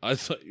 Oh, I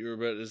thought you were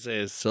about to say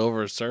a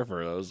Silver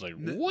Surfer. I was like,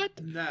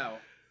 what? No.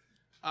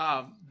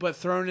 But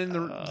thrown in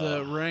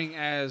the ring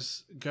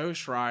as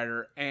Ghost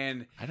Rider,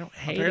 and I don't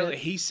hate apparently it.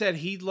 he said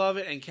he'd love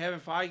it, and Kevin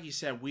Feige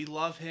said we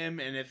love him,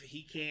 and if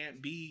he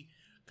can't be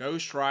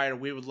Ghost Rider,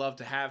 we would love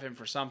to have him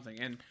for something.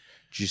 And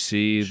Did you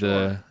see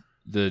the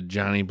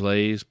Johnny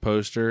Blaze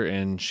poster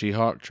and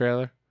She-Hulk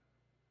trailer?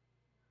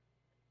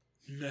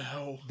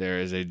 no, There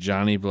is a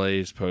Johnny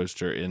Blaze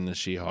poster in the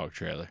She-Hulk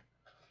trailer.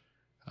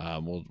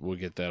 We'll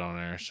get that on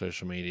our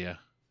social media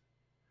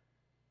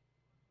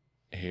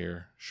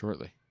here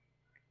shortly.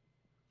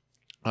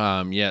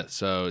 Yeah,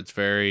 so it's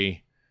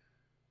very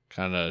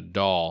kind of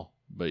dull,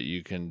 but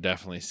you can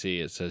definitely see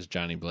it says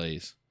Johnny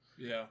Blaze.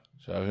 yeah.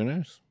 So who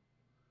knows?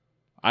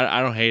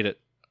 I don't hate it.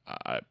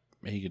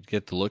 He could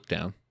get the look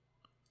down.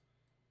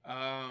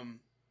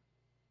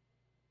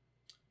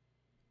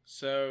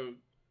 So,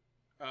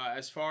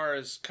 as far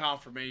as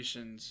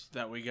confirmations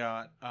that we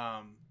got,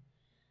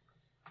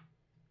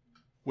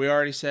 we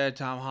already said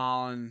Tom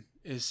Holland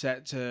is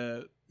set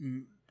to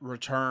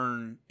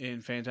return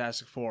in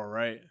Fantastic Four,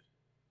 right?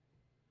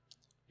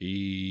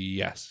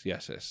 Yes.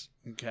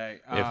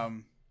 Okay.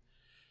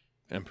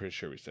 I'm pretty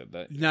sure we said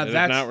that. Now If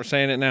not, we're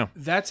saying it now.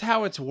 That's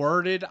how it's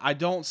worded. I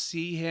don't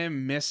see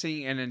him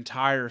missing an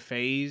entire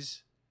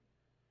phase.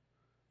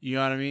 You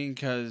know what I mean?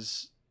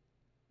 Because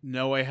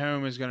No Way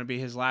Home is going to be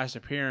his last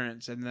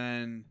appearance, and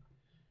then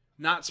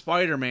not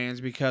Spider-Man's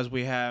because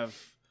we have,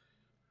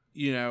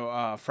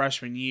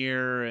 freshman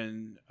year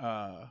and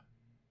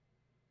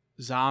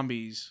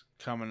zombies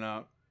coming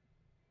up.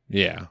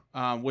 Yeah.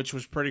 Which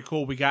was pretty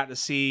cool. We got to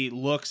see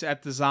looks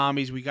at the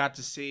zombies. We got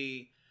to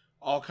see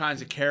all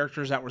kinds of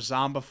characters that were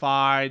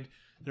zombified.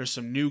 There's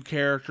some new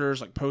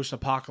characters, like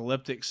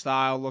post-apocalyptic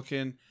style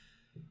looking.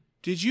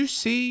 Did you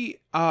see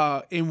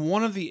in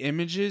one of the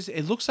images,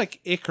 it looks like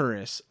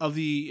Icarus of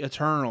the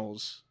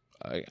Eternals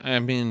I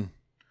mean,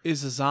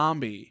 is a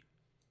zombie.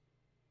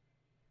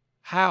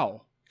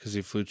 How? because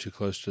he flew too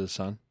close to the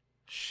sun.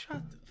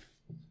 Shut the...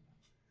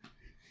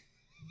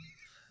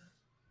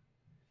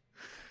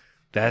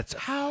 That's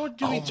How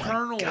do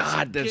Eternals... My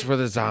God, that's get where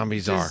the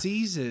zombies are.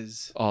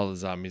 diseases? All the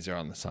zombies are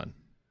on the sun.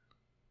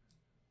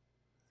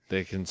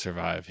 They can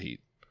survive heat.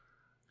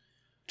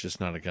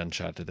 Just not a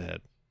gunshot to the head.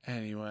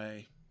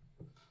 Anyway.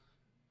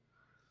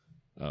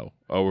 Oh,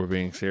 we're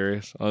being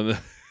serious on the.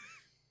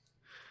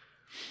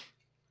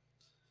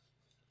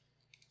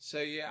 So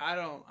yeah, I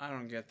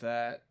don't get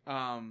that.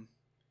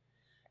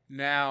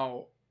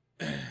 Now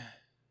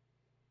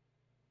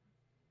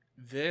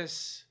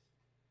this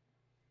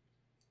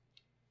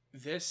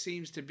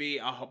seems to be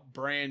a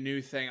brand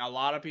new thing. A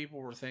lot of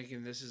people were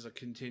thinking this is a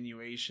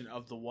continuation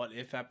of the What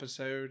If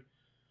episode,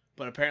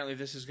 but apparently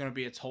this is going to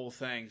be its whole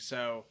thing.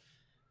 So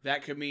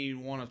that could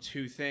mean one of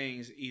two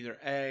things. Either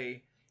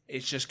A,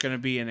 it's just going to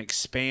be an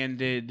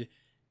expanded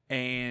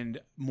and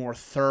more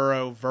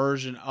thorough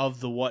version of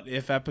the What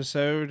If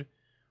episode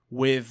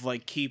with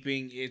like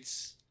keeping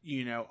its,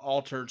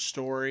 altered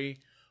story,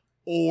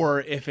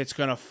 or if it's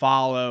going to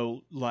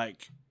follow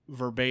like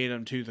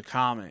verbatim to the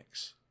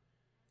comics.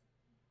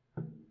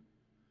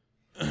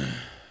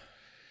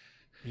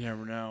 You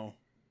never know.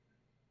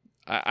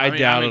 I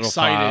doubt I'm it'll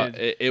follow.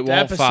 excited. It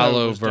won't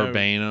follow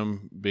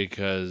verbatim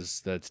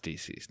because that's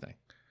DC's thing.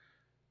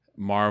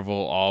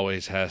 Marvel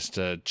always has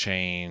to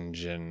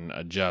change and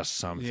adjust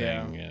something,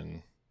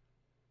 and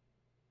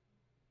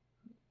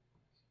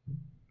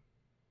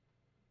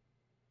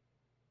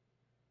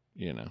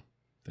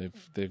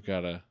they've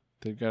got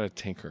to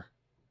tinker.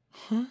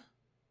 Huh?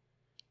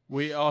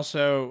 We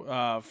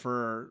also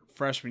for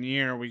freshman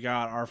year we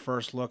got our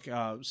first look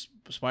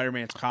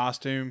Spider-Man's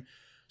costume.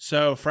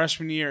 So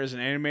freshman year is an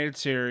animated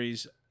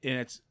series, and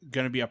it's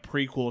going to be a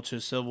prequel to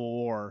Civil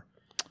War.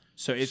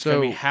 So it's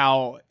going to be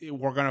how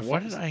we're going to...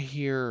 What did I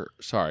hear?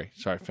 Sorry,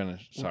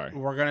 finish. Sorry.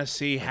 We're going to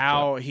see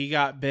how he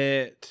got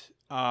bit.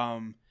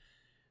 We're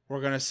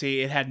going to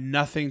see it had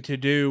nothing to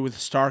do with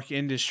Stark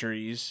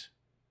Industries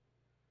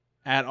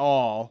at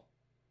all.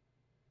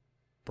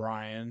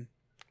 Brian.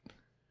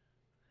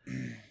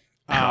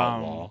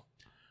 We're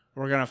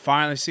going to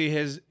finally see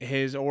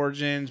his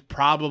origins,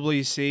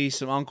 probably see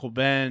some Uncle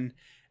Ben.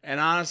 And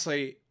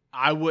honestly,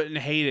 I wouldn't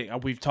hate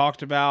it. We've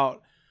talked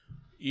about...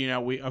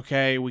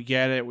 we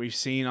get it. We've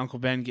seen Uncle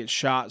Ben get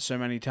shot so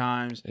many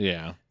times.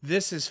 Yeah.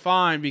 This is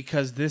fine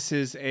because this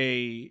is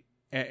a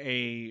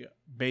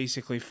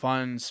basically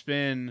fun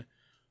spin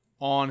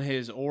on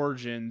his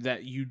origin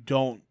that you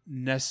don't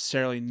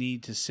necessarily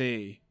need to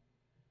see.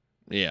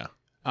 Yeah.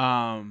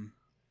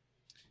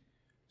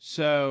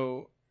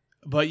 So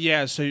But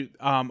yeah, so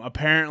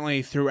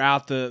apparently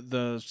throughout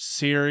the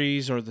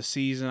series or the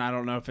season, I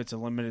don't know if it's a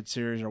limited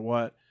series or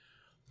what,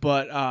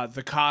 but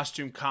the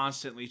costume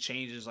constantly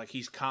changes. Like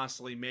he's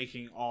constantly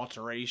making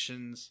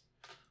alterations,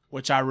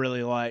 which I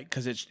really like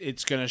because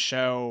it's going to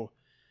show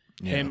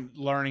him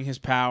learning his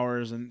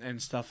powers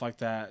and stuff like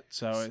that.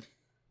 So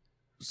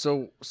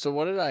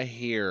what did I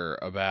hear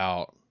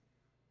about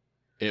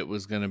it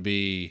was going to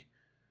be,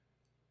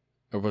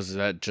 or was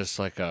that just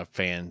like a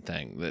fan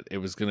thing, that it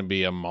was going to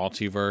be a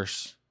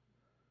multiverse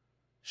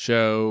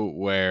show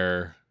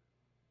where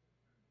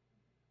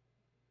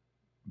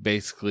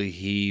basically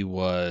he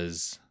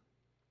was...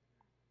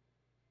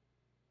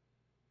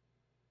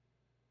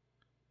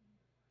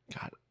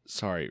 God,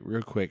 sorry,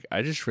 real quick.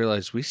 I just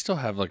realized we still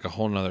have like a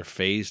whole nother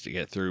phase to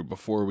get through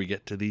before we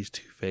get to these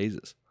 2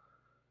 phases.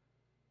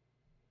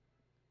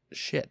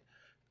 Shit.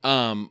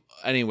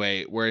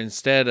 Anyway, where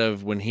instead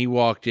of when he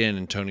walked in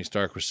and Tony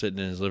Stark was sitting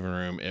in his living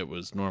room, it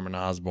was Norman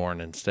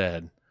Osborn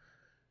instead.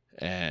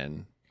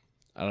 And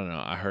I don't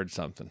know, I heard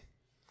something.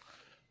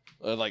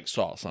 I like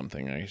saw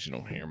something. I guess you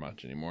don't hear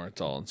much anymore. It's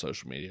all on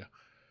social media.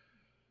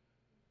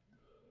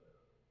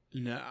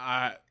 no,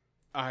 I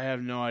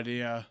have no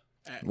idea.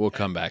 We'll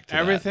come back to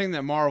everything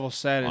that Marvel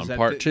said on is that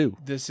part 2.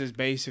 This is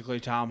basically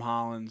Tom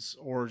Holland's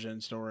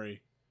origin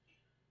story.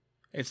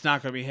 It's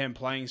not going to be him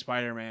playing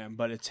Spider-Man,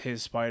 but it's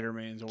his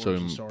Spider-Man's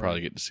origin So story. we'll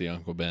probably get to see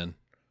Uncle Ben.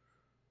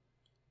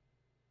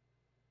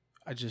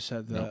 I just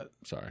said that. Nope,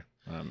 sorry,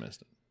 I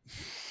missed it.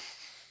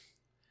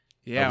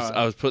 Yeah,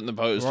 I was putting the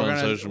post on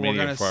social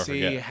media before I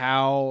forget. We're going to see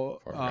how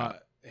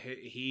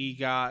he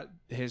got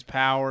his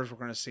powers. We're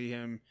going to see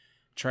him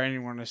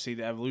training. We're going to see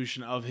the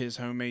evolution of his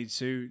homemade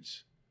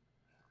suits.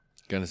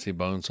 Going to see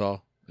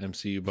Bonesaw,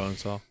 MCU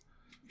Bonesaw.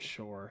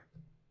 Sure.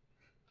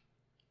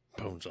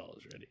 Bonesaw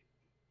is ready.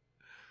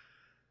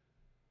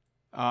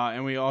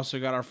 And we also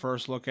got our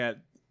first look at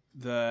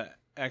the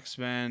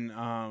X-Men.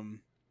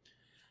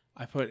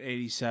 I put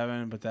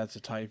 87, but that's a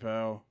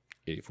typo.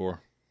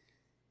 84.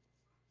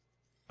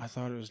 I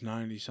thought it was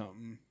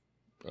 90-something.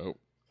 Oh.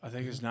 I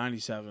think it's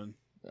 97.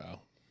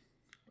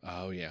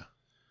 Oh, yeah.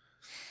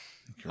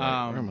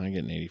 Right. Where am I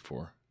getting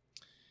 84?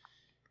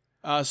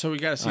 So we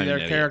got to see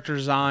their character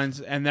designs,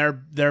 and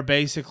they're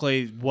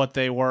basically what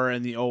they were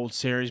in the old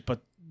series,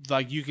 but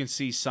like you can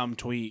see some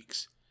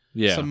tweaks.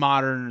 Yeah. Some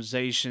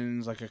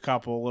modernizations, like a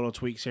couple little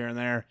tweaks here and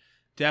there.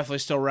 Definitely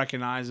still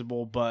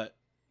recognizable, but,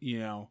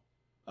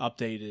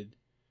 updated.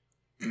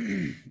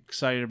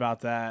 Excited about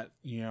that.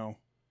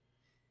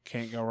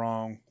 Can't go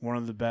wrong. One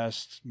of the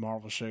best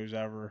Marvel shows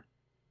ever.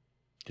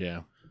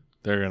 Yeah.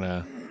 They're going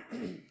to...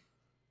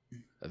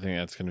 I think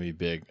that's going to be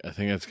big. I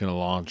think that's going to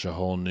launch a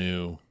whole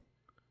new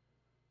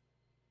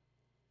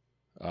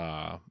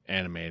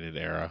animated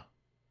era.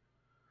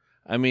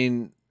 I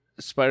mean,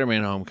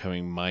 Spider-Man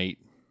Homecoming might...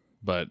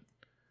 But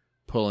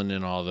pulling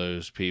in all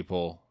those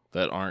people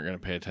that aren't going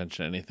to pay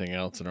attention to anything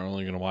else and are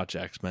only going to watch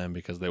X-Men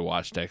because they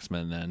watched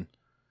X-Men then.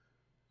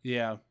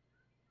 Yeah.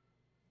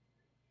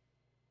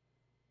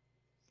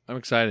 I'm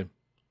excited.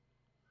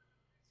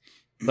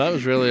 That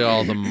was really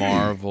all the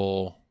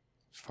Marvel,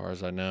 as far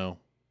as I know.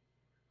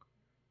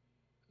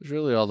 It was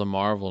really all the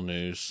Marvel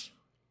news.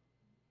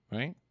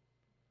 Right?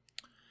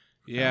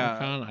 Yeah.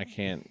 Comic-Con? I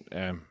can't...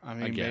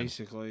 again,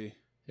 basically.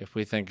 If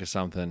we think of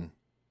something...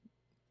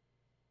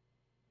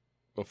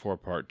 Before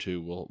part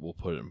 2, we'll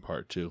put it in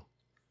part 2.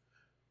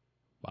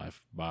 By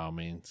all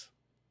means.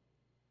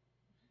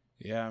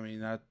 Yeah, I mean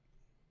that's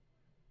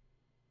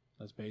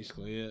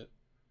basically it.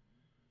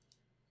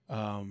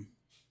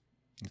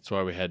 That's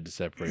why we had to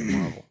separate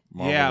Marvel.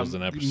 Marvel was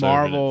an episode.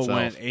 Marvel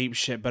went ape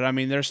shit, but I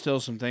mean there's still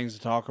some things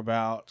to talk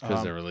about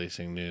because they're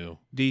releasing new.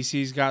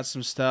 DC's got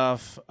some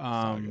stuff,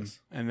 and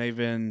they've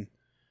been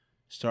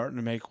starting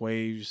to make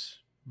waves.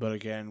 But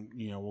again,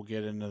 we'll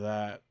get into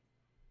that.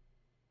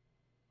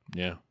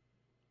 Yeah.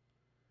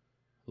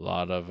 A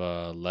lot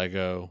of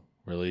Lego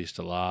released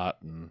a lot,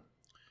 and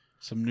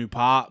some new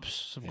pops,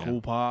 some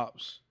cool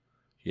pops.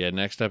 Yeah,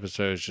 next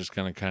episode is just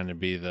going to kind of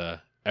be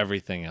the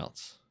everything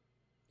else.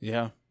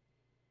 Yeah.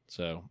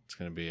 So it's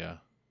going to be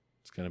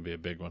a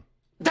big one.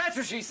 That's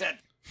what she said.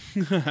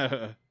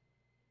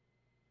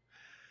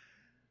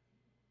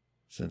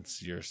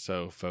 Since you're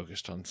so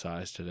focused on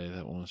size today,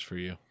 that one was for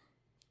you.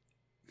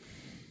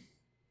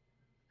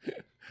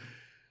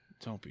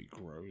 Don't be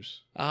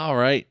gross. All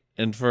right.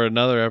 And for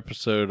another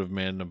episode of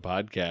Mandem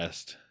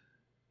Podcast,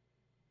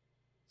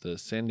 the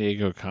San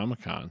Diego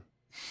Comic-Con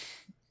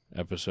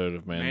episode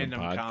of Mandem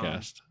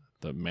Podcast.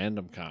 The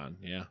Mandem Con,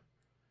 yeah.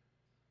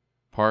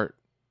 Part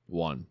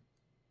 1.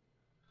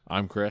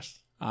 I'm Chris.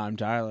 I'm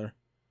Tyler.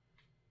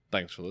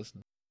 Thanks for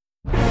listening.